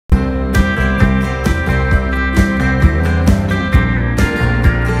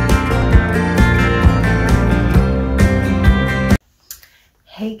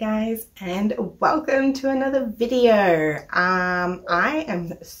guys, and welcome to another video. I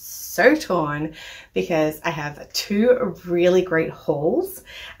am so torn because I have two really great hauls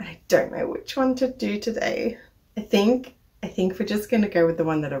and I don't know which one to do today. I think we're just gonna go with the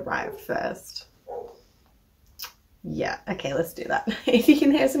one that arrived first. Yeah, okay, let's do that. If you can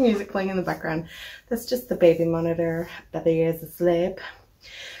hear some music playing in the background, that's just the baby monitor. Baby is asleep.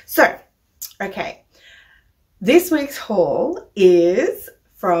 So, okay. This week's haul is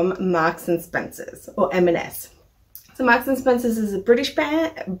from Marks and Spencer's, or M&S. So Marks and Spencer's is a British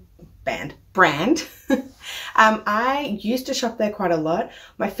brand. I used to shop there quite a lot.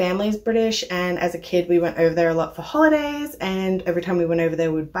 My family is British, and as a kid we went over there a lot for holidays, and every time we went over there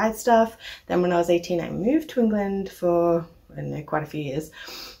we would buy stuff. Then when I was 18 I moved to England for, I don't know, quite a few years.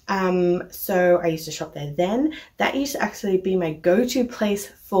 So I used to shop there then. That used to actually be my go-to place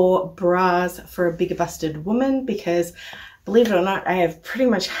for bras for a bigger busted woman, because believe it or not, I have pretty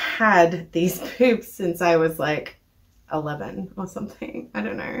much had these boobs since I was like 11 or something. I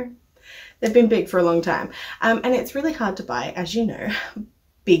don't know. They've been big for a long time. And it's really hard to buy, as you know,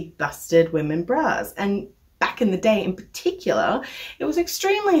 big busted women bras. And back in the day in particular, it was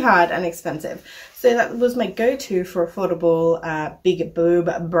extremely hard and expensive. So that was my go-to for affordable big boob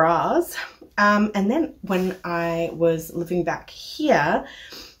bras. And then when I was living back here,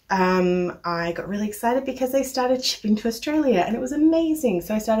 I got really excited because they started shipping to Australia and it was amazing.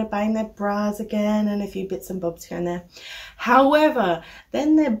 So I started buying their bras again and a few bits and bobs here and there. However,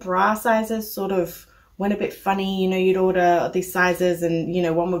 then their bra sizes sort of went a bit funny. You know, you'd order these sizes and, you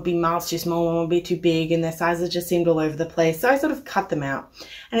know, one would be miles too small, one would be too big, and their sizes just seemed all over the place. So I sort of cut them out.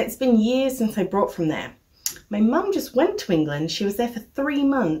 And it's been years since I brought from there. My mum just went to England. She was there for 3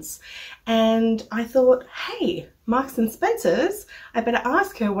 months. And I thought, hey, Marks and Spencer's, I better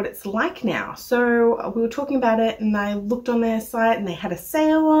ask her what it's like now. So we were talking about it and I looked on their site and they had a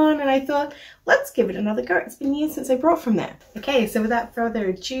sale on, and I thought, let's give it another go. It's been years since I brought from there. Okay, so without further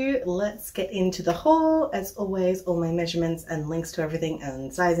ado, let's get into the haul. As always, all my measurements and links to everything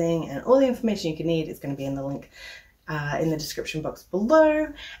and sizing and all the information you can need is going to be in the link in the description box below.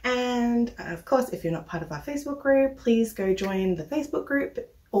 And of course, if you're not part of our Facebook group, please go join the Facebook group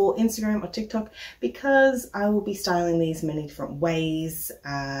or Instagram or TikTok, because I will be styling these many different ways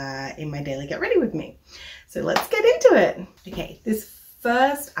in my daily get ready with me. So let's get into it. Okay, this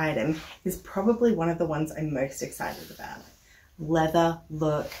first item is probably one of the ones I'm most excited about. Leather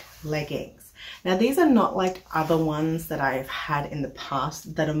look leggings. Now these are not like other ones that I've had in the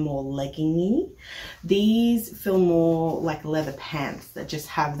past that are more leggingy. These feel more like leather pants that just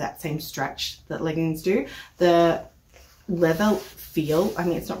have that same stretch that leggings do. The leather feel, I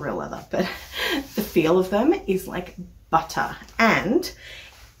mean, it's not real leather, but the feel of them is like butter. And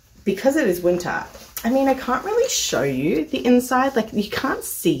because it is winter, I mean, I can't really show you the inside, like you can't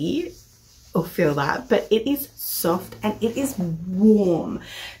see or feel that, but it is soft and it is warm.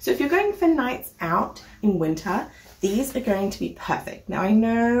 So if you're going for nights out in winter, these are going to be perfect. Now I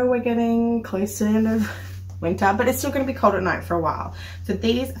know we're getting close to the end of winter, but it's still going to be cold at night for a while. So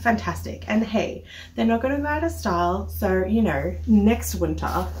these are fantastic. And hey, they're not going to go out of style. So, you know, next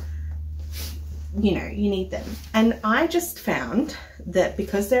winter, you know, you need them. And I just found that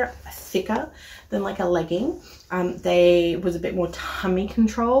because they're thicker than like a legging, they was a bit more tummy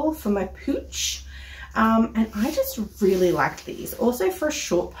control for my pooch. And I just really liked these. Also for a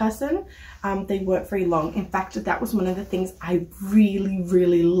short person, they weren't very long. In fact, that was one of the things I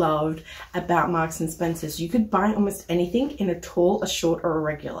really loved about Marks and Spencer's. You could buy almost anything in a tall, a short, or a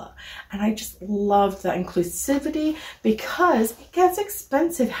regular. And I just loved that inclusivity, because it gets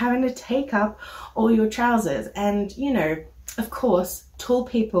expensive having to take up all your trousers. And, you know, of course, tall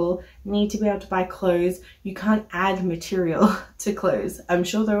people need to be able to buy clothes. You can't add material to clothes. I'm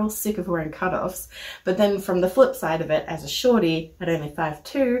sure they're all sick of wearing cutoffs. But then from the flip side of it, as a shorty at only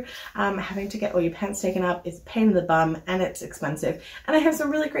 5'2", having to get all your pants taken up is a pain in the bum and it's expensive. And I have some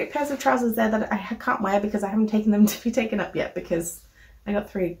really great pairs of trousers there that I can't wear because I haven't taken them to be taken up yet, because I got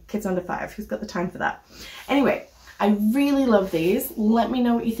 3 kids under 5. Who's got the time for that? Anyway, I really love these. Let me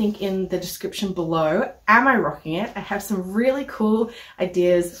know what you think in the description below. Am I rocking it? I have some really cool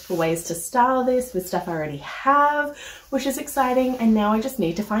ideas for ways to style this with stuff I already have, which is exciting. And now I just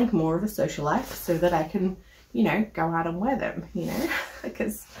need to find more of a social life so that I can, you know, go out and wear them, you know,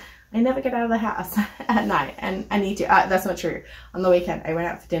 because I never get out of the house at night and I need to. That's not true. On the weekend, I went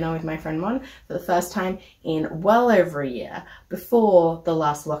out for dinner with my friend Mon for the first time in well over a year, before the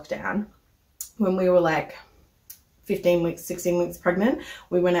last lockdown, when we were like 15 weeks, 16 weeks pregnant.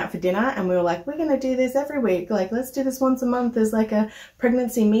 We went out for dinner and we were like, we're going to do this every week. Like, let's do this once a month as like a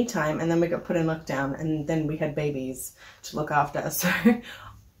pregnancy me time. And then we got put in lockdown and then we had babies to look after. So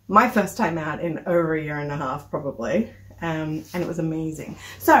my first time out in over a year and a half probably. And it was amazing.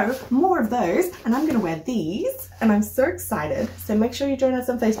 So more of those, and I'm gonna wear these, and I'm so excited. So make sure you join us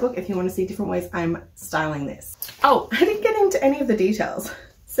on Facebook if you want to see different ways I'm styling this. Oh, I didn't get into any of the details.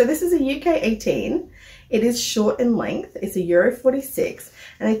 So this is a UK 18. It is short in length. It's a Euro 46.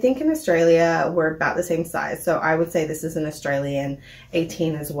 And I think in Australia, we're about the same size. So I would say this is an Australian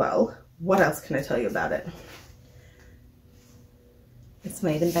 18 as well. What else can I tell you about it? It's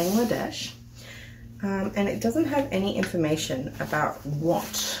made in Bangladesh. And it doesn't have any information about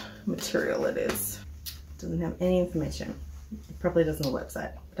what material it is. It doesn't have any information. It probably doesn't on the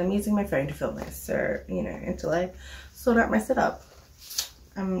website, but I'm using my phone to film this. So, you know, until I sort out my setup,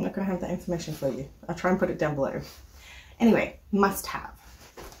 I'm not gonna have that information for you. I'll try and put it down below. Anyway, must have.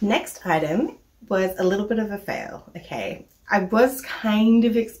 Next item was a little bit of a fail, okay? I was kind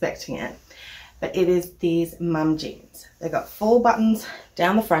of expecting it, but it is these mum jeans. They got 4 buttons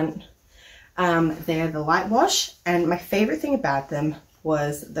down the front. They're the light wash, and my favorite thing about them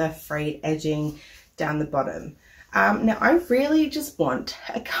was the frayed edging down the bottom. Now I really just want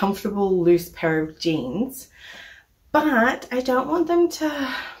a comfortable loose pair of jeans, but I don't want them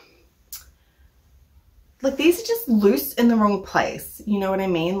to, like, these are just loose in the wrong place. You know what I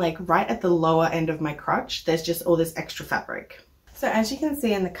mean? Like right at the lower end of my crotch, there's just all this extra fabric. So as you can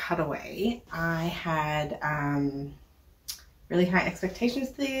see in the cutaway, I had, really high expectations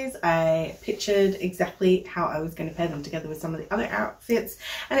for these. I pictured exactly how I was going to pair them together with some of the other outfits,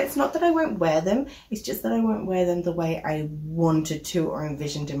 and it's not that I won't wear them, it's just that I won't wear them the way I wanted to or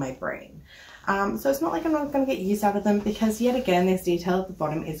envisioned in my brain. So it's not like I'm not going to get use out of them, because yet again this detail at the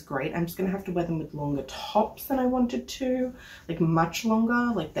bottom is great. I'm just going to have to wear them with longer tops than I wanted to, like much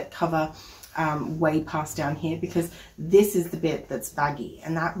longer, like that cover way past down here, because this is the bit that's baggy,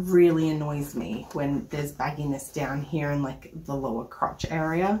 and that really annoys me when there's bagginess down here in like the lower crotch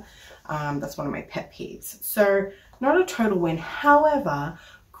area. That's one of my pet peeves. So not a total win, however,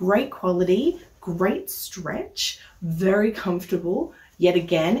 great quality, great stretch, very comfortable, yet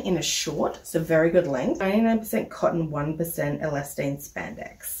again in a short, so very good length. 99% cotton, 1% elastane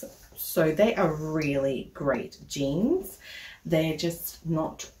spandex. So they are really great jeans. They're just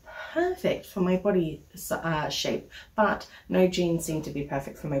not perfect for my body shape, but no jeans seem to be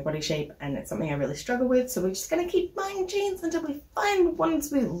perfect for my body shape, and it's something I really struggle with. So we're just going to keep buying jeans until we find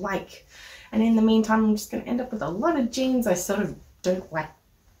ones we like, and in the meantime I'm just going to end up with a lot of jeans I sort of don't like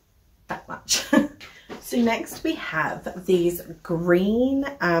that much. So next we have these green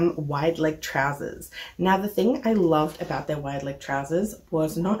wide leg trousers. Now the thing I loved about their wide leg trousers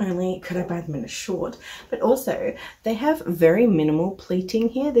was not only could I buy them in a short, but also they have very minimal pleating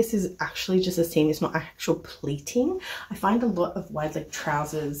here. This is actually just a seam, it's not actual pleating. I find a lot of wide leg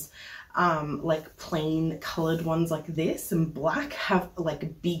trousers, like plain colored ones like this and black, have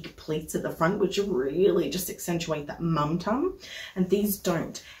like big pleats at the front, which really just accentuate that mum tum, and these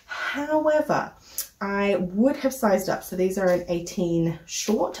don't. However, I would have sized up. So these are an 18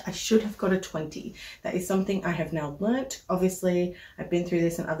 short. I should have got a 20. That is something I have now learnt. Obviously, I've been through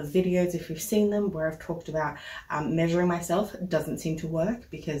this in other videos if you've seen them, where I've talked about measuring myself. It doesn't seem to work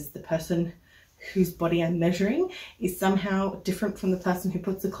because the person whose body I'm measuring is somehow different from the person who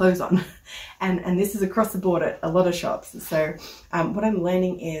puts the clothes on. And this is across the board at a lot of shops. So what I'm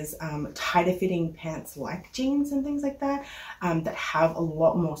learning is tighter fitting pants like jeans and things like that, that have a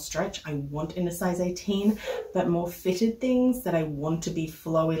lot more stretch I want in a size 18, but more fitted things that I want to be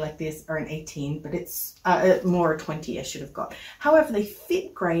flowy like this are an 18, but it's more a 20 I should have got. However, they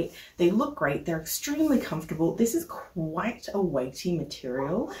fit great, they look great, they're extremely comfortable. This is quite a weighty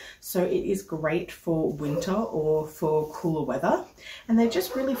material, so it is great for winter or for cooler weather, and they're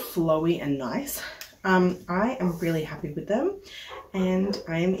just really flowy and nice. I am really happy with them, and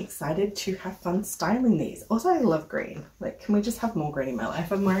I am excited to have fun styling these. Also, I love green. Like, can we just have more green in my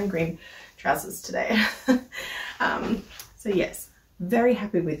life? I'm wearing green trousers today. So yes, very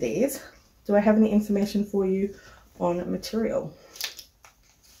happy with these. Do I have any information for you on material?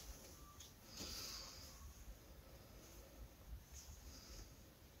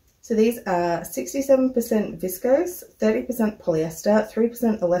 So these are 67% viscose, 30% polyester,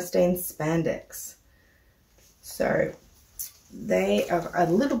 3% elastane spandex. So they are a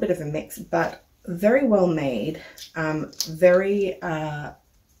little bit of a mix, but very well made, very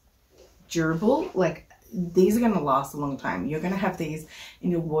durable. Like, these are going to last a long time. You're going to have these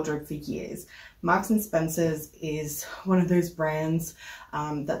in your wardrobe for years. Marks and Spencer's is one of those brands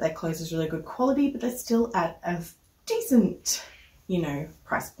that their clothes is really good quality, but they're still at a decent, you know,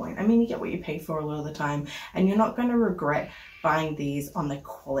 price point. I mean, you get what you pay for a lot of the time, and you're not going to regret buying these on the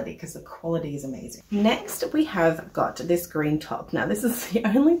quality, because the quality is amazing. Next, we have got this green top. Now, this is the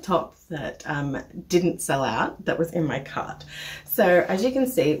only top that didn't sell out that was in my cart. So as you can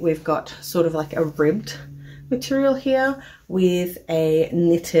see, we've got sort of like a ribbed material here with a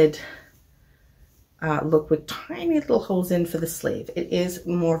knitted look with tiny little holes in for the sleeve. It is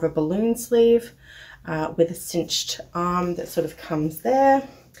more of a balloon sleeve with a cinched arm that sort of comes there,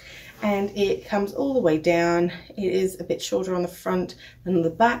 and it comes all the way down. It is a bit shorter on the front than on the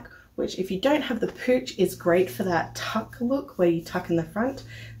back, which if you don't have the pooch is great for that tuck look where you tuck in the front.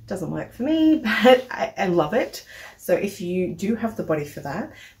 Doesn't work for me, but I love it. So if you do have the body for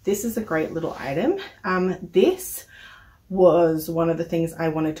that, this is a great little item. This was one of the things I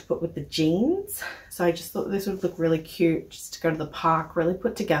wanted to put with the jeans. So I just thought this would look really cute just to go to the park, really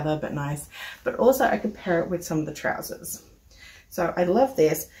put together, but nice. But also I could pair it with some of the trousers. So I love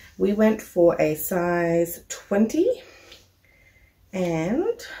this. We went for a size 20,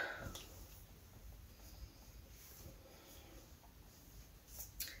 and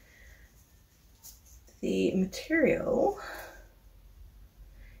the material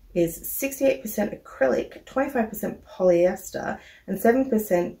is 68% acrylic, 25% polyester, and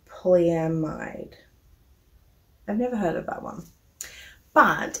 7% polyamide. I've never heard of that one.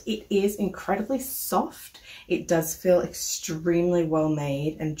 But it is incredibly soft. It does feel extremely well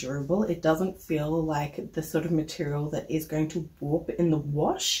made and durable. It doesn't feel like the sort of material that is going to warp in the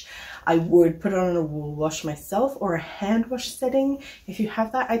wash. I would put it on a wool wash myself, or a hand wash setting if you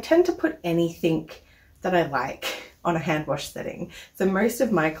have that. I tend to put anything that I like on a hand wash setting. So most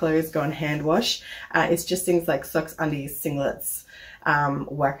of my clothes go on hand wash. It's just things like socks, undies, singlets,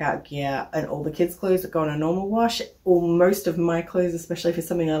 workout gear, and all the kids' clothes that go on a normal wash, or most of my clothes, especially if it's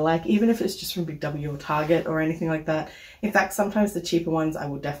something I like, even if it's just from Big W or Target or anything like that. In fact, sometimes the cheaper ones I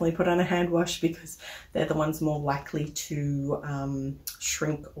will definitely put on a hand wash, because they're the ones more likely to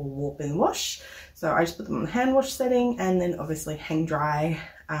shrink or warp in the wash. So I just put them on the hand wash setting, and then obviously hang dry,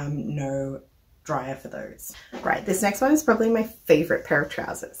 no dryer for those. Right, this next one is probably my favorite pair of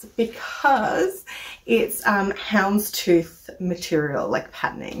trousers, because it's houndstooth material, like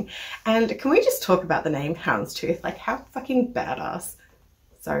patterning. And can we just talk about the name houndstooth? Like, how fucking badass.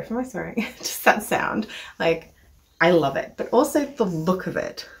 Sorry for my swearing. Just that sound. Like, I love it. But also the look of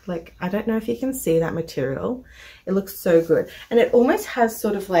it. Like, I don't know if you can see that material. It looks so good. And it almost has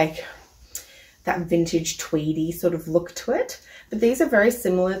sort of like that vintage tweedy sort of look to it. But these are very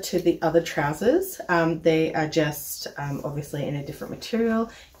similar to the other trousers. They are just obviously in a different material.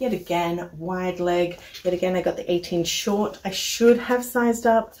 Yet again, wide leg. Yet again, I got the 18 short. I should have sized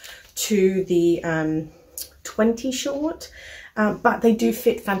up to the 20 short, but they do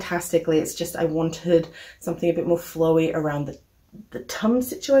fit fantastically. It's just I wanted something a bit more flowy around the tum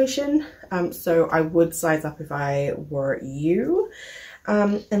situation. So I would size up if I were you.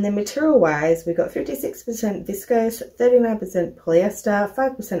 And then material wise, we got 56% viscose, 39% polyester,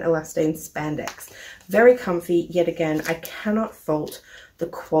 5% elastane spandex. Very comfy. Yet again, I cannot fault the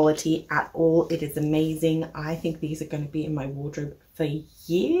quality at all. It is amazing. I think these are going to be in my wardrobe for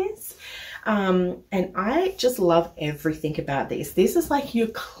years. And I just love everything about these. This is like your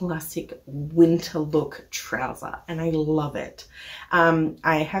classic winter look trouser, and I love it.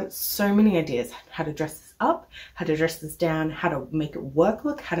 I have so many ideas how to dress this up, how to dress this down, how to make it work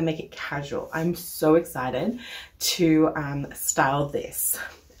look, how to make it casual. I'm so excited to style this.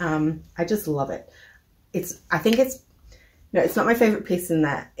 I just love it. I think it's not my favorite piece in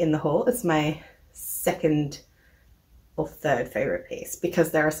the haul. It's my second or third favorite piece,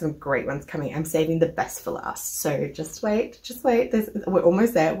 because there are some great ones coming. I'm saving the best for last, so just wait. We're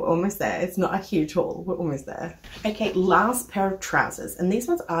almost there. It's not a huge haul. We're almost there. Okay, last pair of trousers, and these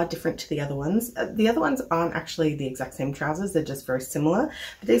ones are different to the other ones. The other ones aren't actually the exact same trousers. They're just very similar,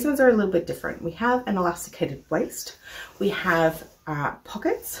 but these ones are a little bit different. We have an elasticated waist. We have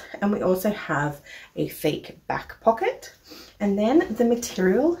pockets, and we also have a fake back pocket. And then the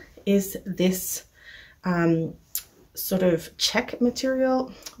material is this sort of check material.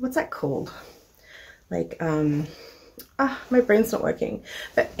 What's that called? Like, my brain's not working.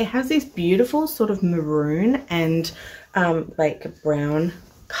 But it has these beautiful sort of maroon and like brown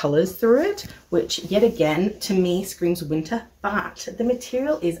colors through it, which yet again to me screams winter, but the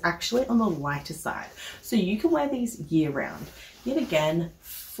material is actually on the lighter side. So you can wear these year round. Yet again,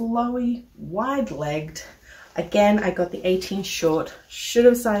 flowy, wide-legged. Again, I got the 18 short, should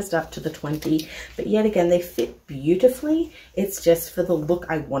have sized up to the 20, but yet again, they fit beautifully. It's just for the look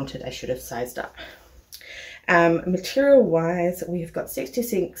I wanted, I should have sized up. Material wise, we've got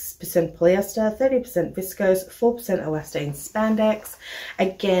 66% polyester, 30% viscose, 4% elastane spandex.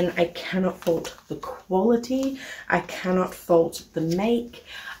 Again, I cannot fault the quality, I cannot fault the make.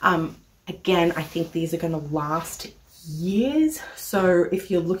 Again, I think these are going to last years. So if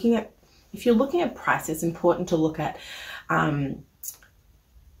you're looking at price, it's important to look at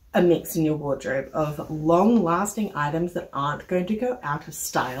a mix in your wardrobe of long lasting items that aren't going to go out of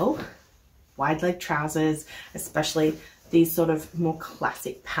style. Wide leg trousers, especially these sort of more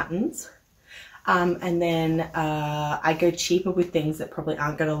classic patterns. And then I go cheaper with things that probably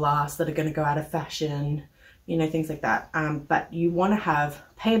aren't going to last, that are going to go out of fashion, you know, things like that. But you want to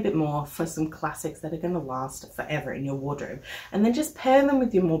pay a bit more for some classics that are going to last forever in your wardrobe, and then just pair them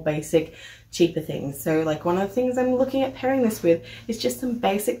with your more basic, cheaper things. So like one of the things I'm looking at pairing this with is just some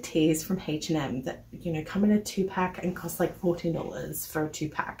basic tees from H&M that, you know, come in a 2-pack and cost like $14 for a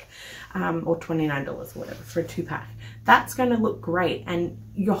 2-pack, or $29 or whatever for a 2-pack. That's going to look great, and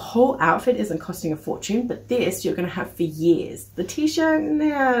your whole outfit isn't costing a fortune, but this you're going to have for years. The t-shirt,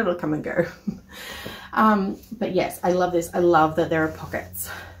 nah, it'll come and go. But yes, I love this. I love that there are pockets.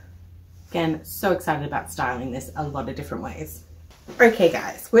 Again, so excited about styling this a lot of different ways. Okay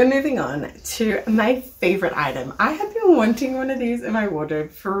guys, we're moving on to my favorite item. I have been wanting one of these in my wardrobe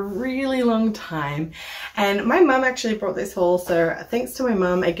for a really long time, and my mum actually brought this haul, so thanks to my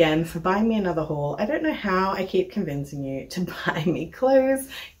mum again for buying me another haul. I don't know how I keep convincing you to buy me clothes.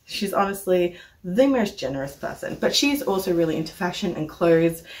 She's honestly the most generous person, but she's also really into fashion and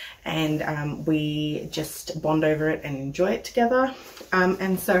clothes, and we just bond over it and enjoy it together.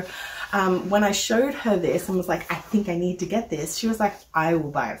 And so when I showed her this and was like, I think I need to get this, she was like, I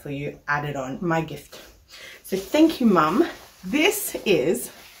will buy it for you, add it on, my gift. So thank you, Mum. This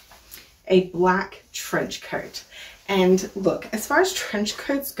is a black trench coat. And look, as far as trench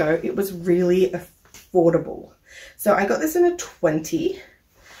coats go, it was really affordable. So I got this in a 20.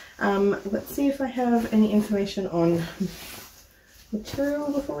 Let's see if I have any information on material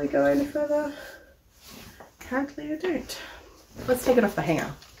before we go any further. Currently I don't. Let's take it off the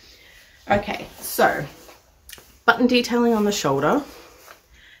hanger. Okay, so button detailing on the shoulder.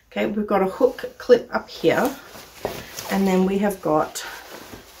 Okay, we've got a hook clip up here, and then we have got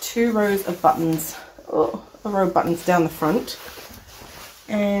 2 rows of buttons, oh, a row of buttons down the front,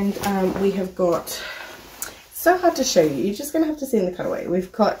 and we have got, so hard to show you, you're just gonna have to see in the cutaway.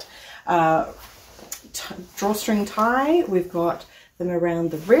 We've got drawstring tie, we've got them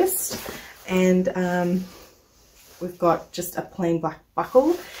around the wrist, and we've got just a plain black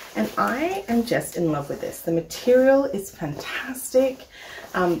buckle, and I am just in love with this. The material is fantastic.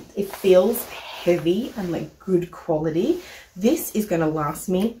 It feels heavy and like good quality. This is going to last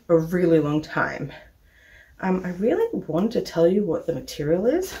me a really long time. I really want to tell you what the material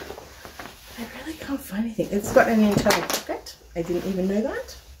is. I really can't find anything. It's got an internal pocket. I didn't even know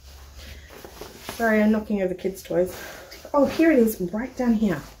that. Sorry, I'm knocking over kids' toys. Oh, here it is, right down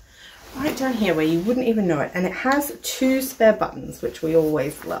here. Right down here where you wouldn't even know it, and it has 2 spare buttons, which we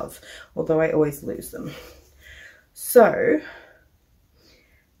always love, although I always lose them. So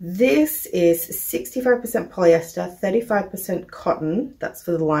this is 65% polyester, 35% cotton. That's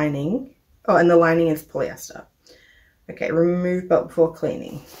for the lining. Oh, and the lining is polyester. Okay, remove belt before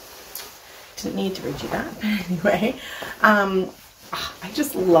cleaning. Didn't need to read you that, but anyway, I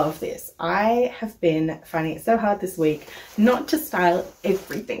just love this. I have been finding it so hard this week not to style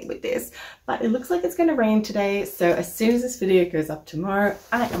everything with this, but it looks like it's going to rain today, so as soon as this video goes up tomorrow,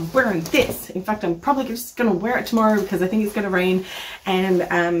 I am wearing this. In fact, I'm probably just going to wear it tomorrow because I think it's going to rain,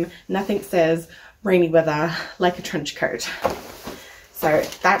 and nothing says rainy weather like a trench coat. So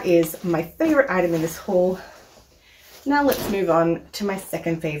that is my favorite item in this haul. Now let's move on to my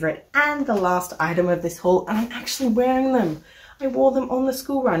second favorite and the last item of this haul, and I'm actually wearing them. I wore them on the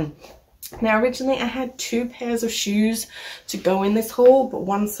school run. Now originally I had 2 pairs of shoes to go in this haul, but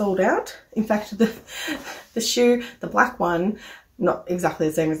one sold out. In fact, the shoe, the black one, not exactly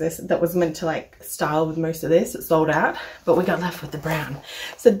the same as this, that was meant to like style with most of this, it sold out, but we got left with the brown.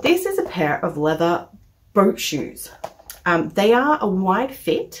 So this is a pair of leather boat shoes. They are a wide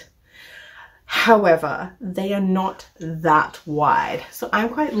fit. However, they are not that wide. So I'm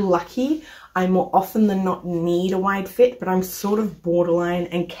quite lucky. I more often than not need a wide fit, but I'm sort of borderline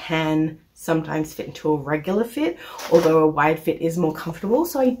and can sometimes fit into a regular fit, although a wide fit is more comfortable.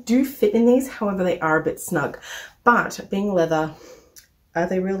 So I do fit in these, however, they are a bit snug. But being leather, are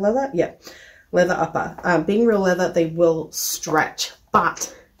they real leather? Yeah, leather upper. Being real leather, they will stretch.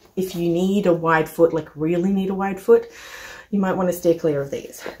 But if you need a wide foot, like really need a wide foot, you might want to steer clear of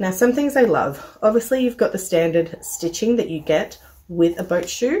these. Now, some things I love. Obviously, you've got the standard stitching that you get with a boat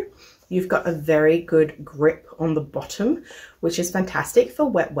shoe. You've got a very good grip on the bottom, which is fantastic for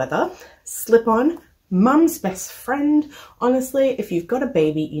wet weather. Slip on, mum's best friend. Honestly, if you've got a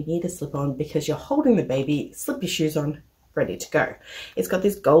baby, you need a slip on because you're holding the baby, slip your shoes on, ready to go. It's got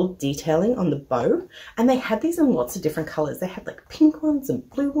this gold detailing on the bow, and they had these in lots of different colors. They had like pink ones and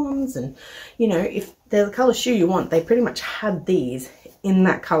blue ones, and you know, if they're the color shoe you want, they pretty much had these in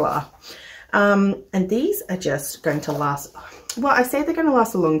that color. And these are just going to last, well, I say they're going to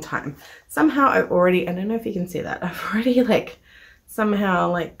last a long time. Somehow I've already, I don't know if you can see that, I've already like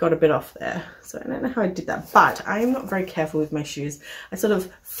somehow like got a bit off there. So I don't know how I did that, but I'm not very careful with my shoes. I sort of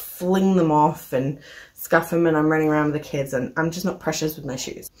fling them off and scuff them, and I'm running around with the kids, and I'm just not precious with my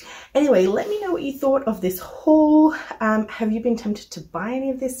shoes. Anyway, let me know what you thought of this haul. Have you been tempted to buy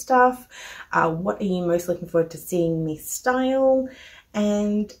any of this stuff? What are you most looking forward to seeing me style?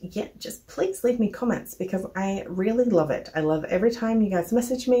 And yeah, just please leave me comments because I really love it. I love every time you guys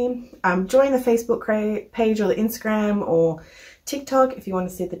message me. Join the Facebook page or the Instagram or TikTok if you want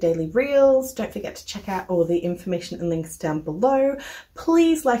to see the daily reels. Don't forget to check out all the information and links down below.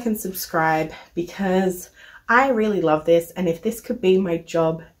 Please like and subscribe because I really love this, and if this could be my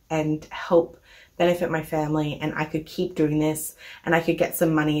job and help benefit my family, and I could keep doing this and I could get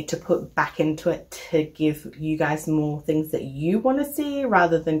some money to put back into it to give you guys more things that you want to see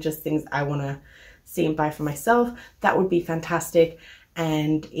rather than just things I want to see and buy for myself, that would be fantastic.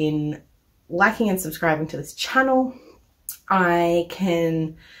 And in liking and subscribing to this channel, I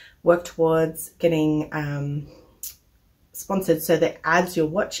can work towards getting sponsored, so the ads you're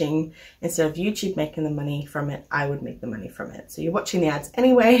watching, instead of YouTube making the money from it, I would make the money from it. So you're watching the ads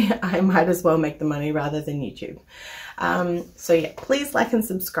anyway, I might as well make the money rather than YouTube. So yeah, please like and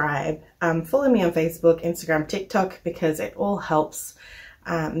subscribe. Follow me on Facebook, Instagram, TikTok, because it all helps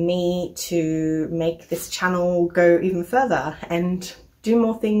me to make this channel go even further and do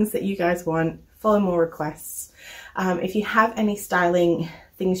more things that you guys want, follow more requests. If you have any styling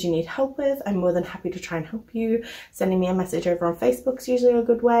things you need help with, I'm more than happy to try and help you. Sending me a message over on Facebook is usually a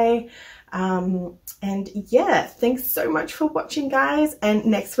good way. And yeah, thanks so much for watching, guys. And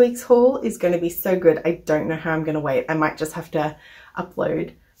next week's haul is going to be so good. I don't know how I'm going to wait. I might just have to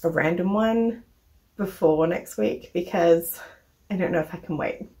upload a random one before next week because I don't know if I can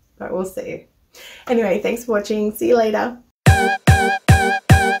wait, but we'll see. Anyway, thanks for watching. See you later.